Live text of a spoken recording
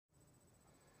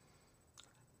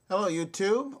Hello,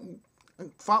 YouTube.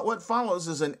 What follows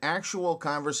is an actual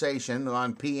conversation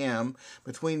on PM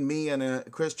between me and a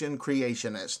Christian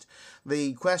creationist.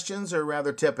 The questions are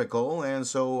rather typical, and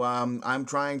so I'm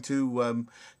trying to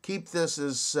keep this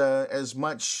as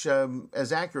much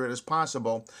as accurate as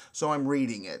possible. So I'm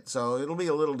reading it. So it'll be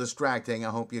a little distracting. I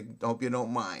hope you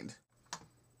don't mind.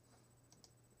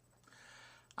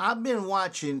 I've been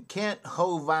watching Kent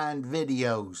Hovind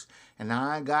videos, and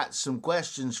I got some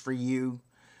questions for you.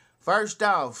 First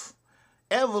off,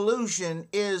 evolution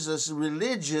is a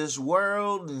religious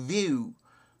worldview,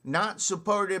 not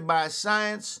supported by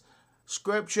science,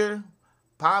 scripture,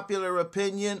 popular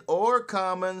opinion, or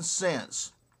common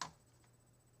sense.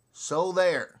 So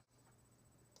there.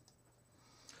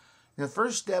 The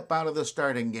first step out of the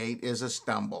starting gate is a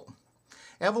stumble.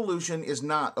 Evolution is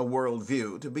not a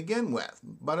worldview to begin with,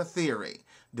 but a theory,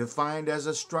 defined as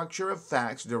a structure of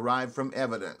facts derived from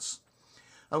evidence.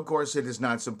 Of course, it is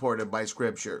not supported by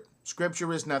Scripture.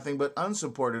 Scripture is nothing but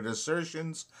unsupported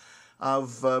assertions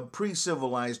of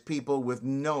pre-civilized people with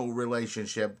no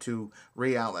relationship to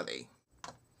reality.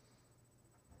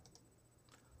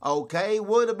 Okay,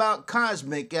 what about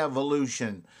cosmic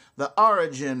evolution, the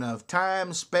origin of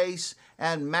time, space,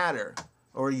 and matter,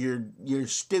 or your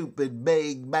stupid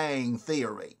Big Bang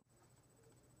theory?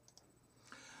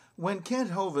 When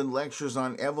Kent Hovind lectures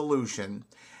on evolution,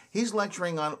 he's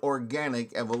lecturing on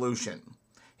organic evolution.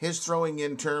 His throwing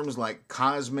in terms like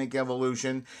cosmic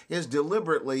evolution is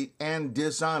deliberately and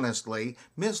dishonestly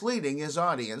misleading his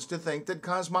audience to think that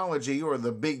cosmology or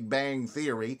the Big Bang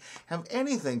theory have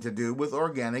anything to do with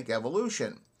organic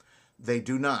evolution. They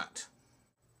do not.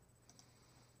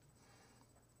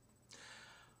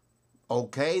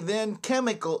 Okay, then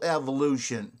chemical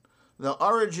evolution, the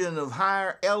origin of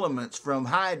higher elements from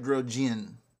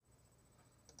hydrogen.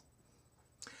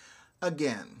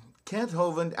 Again, Kent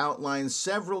Hovind outlines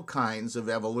several kinds of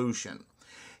evolution.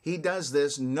 He does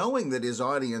this knowing that his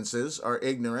audiences are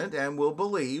ignorant and will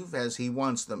believe, as he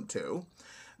wants them to,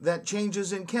 that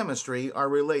changes in chemistry are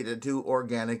related to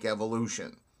organic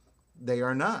evolution. They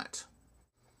are not.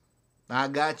 I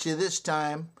got you this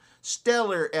time.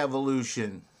 Stellar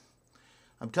evolution.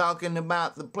 I'm talking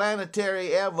about the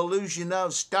planetary evolution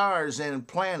of stars and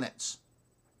planets.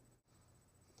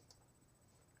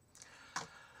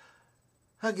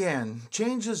 Again,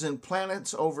 changes in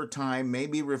planets over time may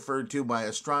be referred to by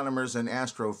astronomers and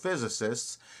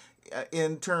astrophysicists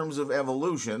in terms of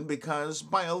evolution because,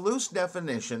 by a loose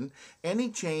definition, any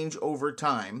change over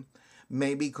time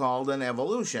may be called an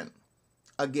evolution.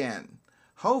 Again,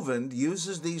 Hovind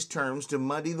uses these terms to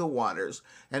muddy the waters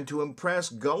and to impress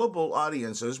gullible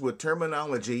audiences with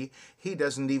terminology he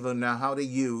doesn't even know how to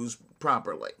use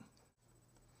properly.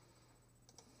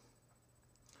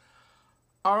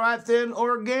 All right, then,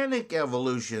 organic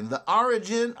evolution, the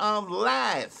origin of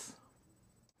life.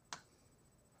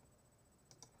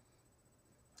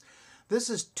 This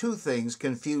is two things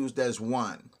confused as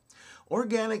one.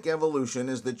 Organic evolution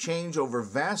is the change over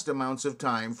vast amounts of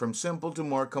time from simple to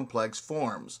more complex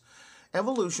forms.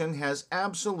 Evolution has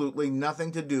absolutely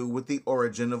nothing to do with the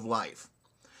origin of life.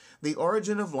 The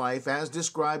origin of life, as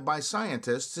described by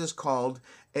scientists, is called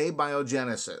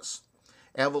abiogenesis.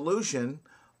 Evolution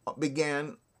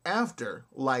began after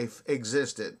life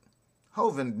existed.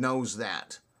 Hovind knows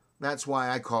that. That's why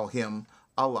I call him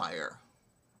a liar.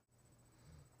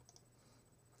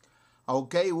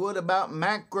 Okay, what about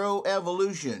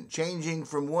macroevolution, changing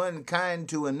from one kind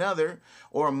to another,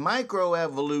 or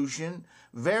microevolution,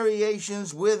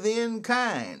 variations within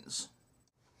kinds?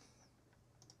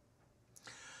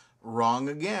 Wrong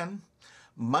again.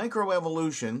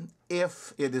 Microevolution,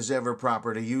 if it is ever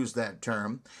proper to use that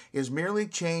term, is merely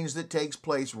change that takes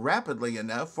place rapidly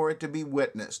enough for it to be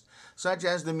witnessed, such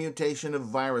as the mutation of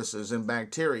viruses and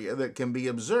bacteria that can be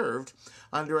observed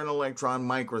under an electron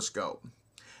microscope.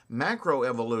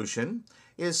 Macroevolution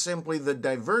is simply the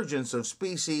divergence of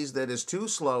species that is too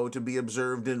slow to be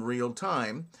observed in real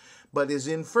time, but is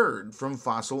inferred from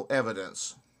fossil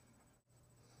evidence.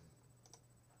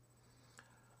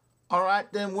 All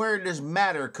right, then where does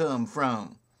matter come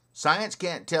from? Science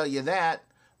can't tell you that,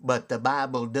 but the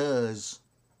Bible does.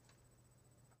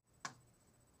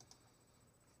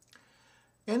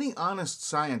 Any honest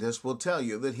scientist will tell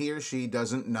you that he or she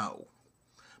doesn't know.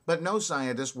 But no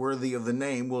scientist worthy of the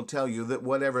name will tell you that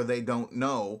whatever they don't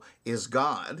know is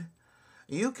God.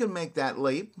 You can make that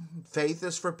leap. Faith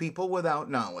is for people without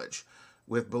knowledge.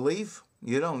 With belief,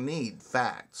 you don't need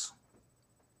facts.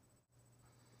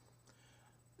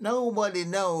 Nobody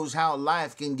knows how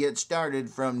life can get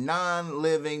started from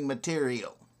non-living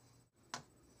material.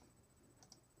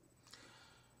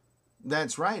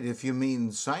 That's right, if you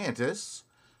mean scientists.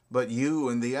 But you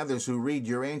and the others who read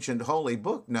your ancient holy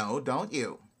book know, don't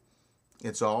you?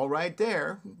 It's all right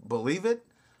there. Believe it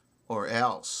or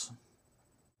else.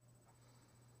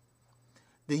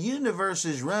 The universe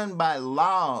is run by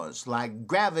laws like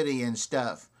gravity and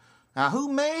stuff. Now,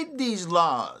 who made these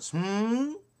laws?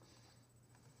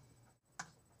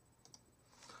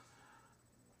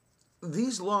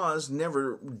 These laws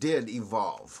never did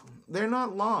evolve. They're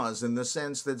not laws in the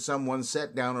sense that someone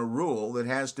set down a rule that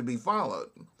has to be followed.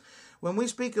 When we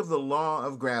speak of the law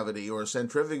of gravity or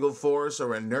centrifugal force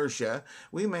or inertia,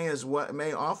 we may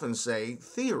often say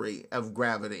theory of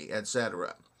gravity,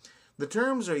 etc. The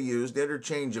terms are used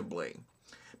interchangeably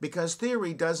because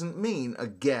theory doesn't mean a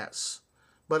guess,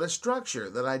 but a structure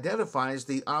that identifies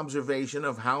the observation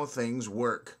of how things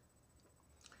work.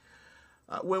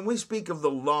 When we speak of the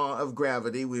law of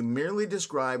gravity, we merely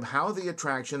describe how the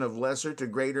attraction of lesser to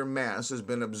greater mass has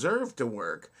been observed to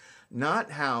work,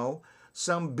 not how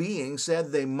some being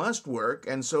said they must work,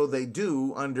 and so they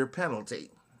do under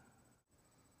penalty.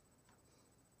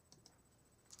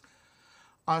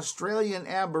 Australian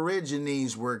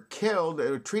Aborigines were killed,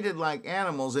 or treated like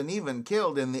animals, and even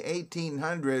killed in the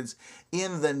 1800s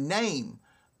in the name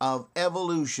of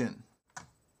evolution.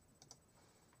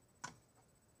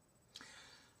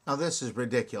 Now, this is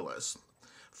ridiculous.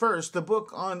 First, the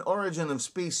book on Origin of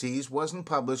Species wasn't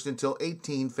published until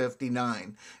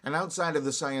 1859, and outside of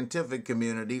the scientific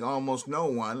community, almost no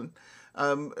one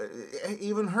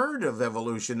even heard of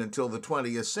evolution until the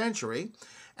 20th century.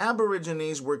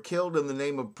 Aborigines were killed in the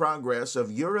name of progress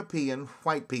of European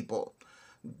white people,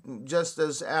 just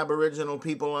as Aboriginal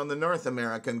people on the North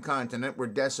American continent were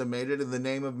decimated in the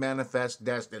name of manifest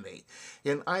destiny.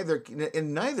 In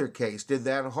neither case did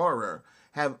that horror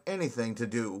have anything to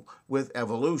do with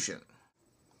evolution.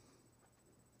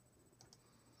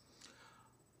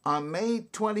 On May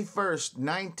 21st,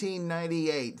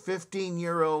 1998,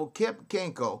 15-year-old Kip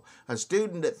Kinkle, a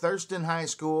student at Thurston High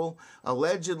School,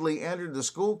 allegedly entered the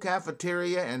school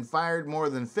cafeteria and fired more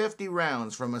than 50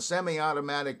 rounds from a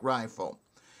semi-automatic rifle.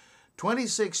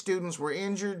 26 students were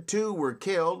injured, 2 were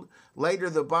killed. Later,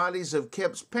 the bodies of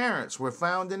Kip's parents were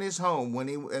found in his home when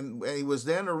he was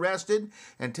then arrested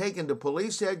and taken to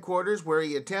police headquarters, where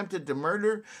he attempted to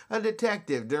murder a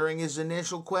detective during his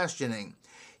initial questioning.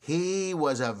 He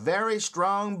was a very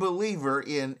strong believer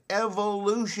in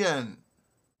evolution.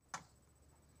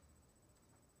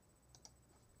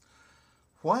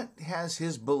 What has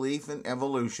his belief in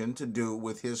evolution to do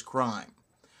with his crime?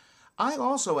 I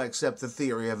also accept the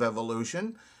theory of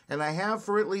evolution, and I have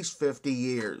for at least 50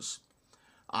 years.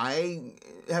 I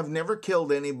have never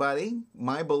killed anybody.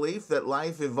 My belief that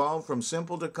life evolved from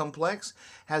simple to complex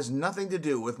has nothing to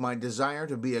do with my desire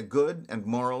to be a good and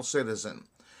moral citizen.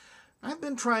 I've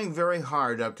been trying very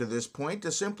hard up to this point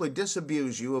to simply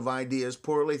disabuse you of ideas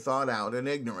poorly thought out and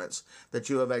ignorance that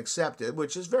you have accepted,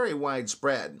 which is very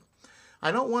widespread.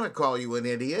 I don't want to call you an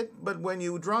idiot, but when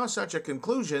you draw such a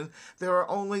conclusion, there are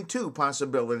only 2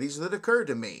 possibilities that occur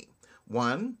to me.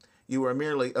 1, you are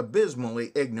merely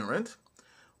abysmally ignorant,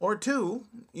 or 2,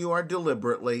 you are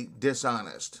deliberately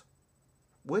dishonest.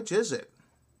 Which is it?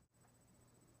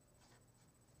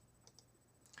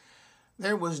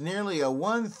 There was nearly a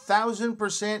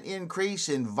 1,000% increase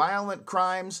in violent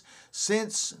crimes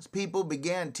since people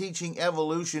began teaching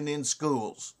evolution in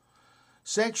schools.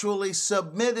 Sexually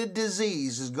submitted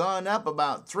disease has gone up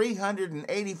about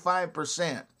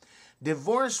 385%.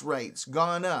 Divorce rates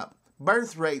gone up.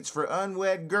 Birth rates for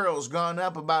unwed girls gone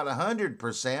up about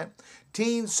 100%.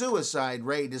 Teen suicide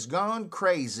rate has gone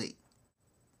crazy.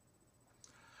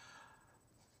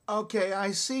 Okay,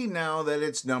 I see now that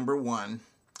it's number 1,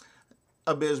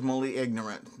 abysmally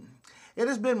ignorant. It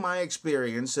has been my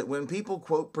experience that when people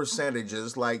quote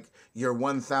percentages like your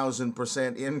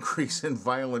 1,000% increase in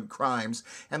violent crimes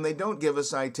and they don't give a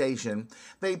citation,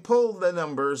 they pull the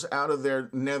numbers out of their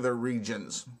nether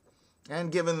regions.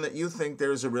 And given that you think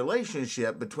there's a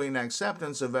relationship between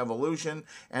acceptance of evolution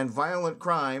and violent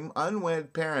crime,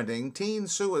 unwed parenting, teen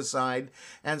suicide,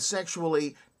 and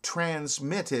sexually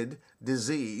transmitted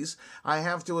disease, I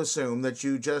have to assume that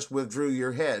you just withdrew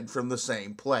your head from the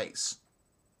same place.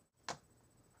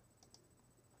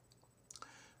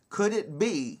 Could it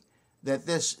be that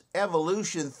this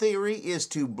evolution theory is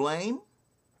to blame?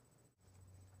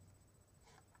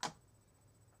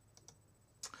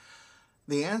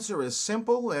 The answer is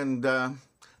simple, and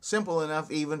simple enough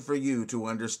even for you to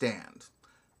understand.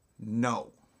 No.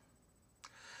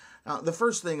 Now, the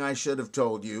first thing I should have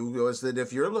told you was that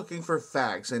if you're looking for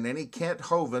facts in any Kent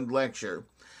Hovind lecture,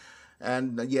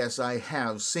 and yes, I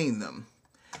have seen them,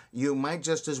 you might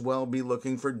just as well be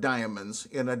looking for diamonds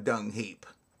in a dung heap.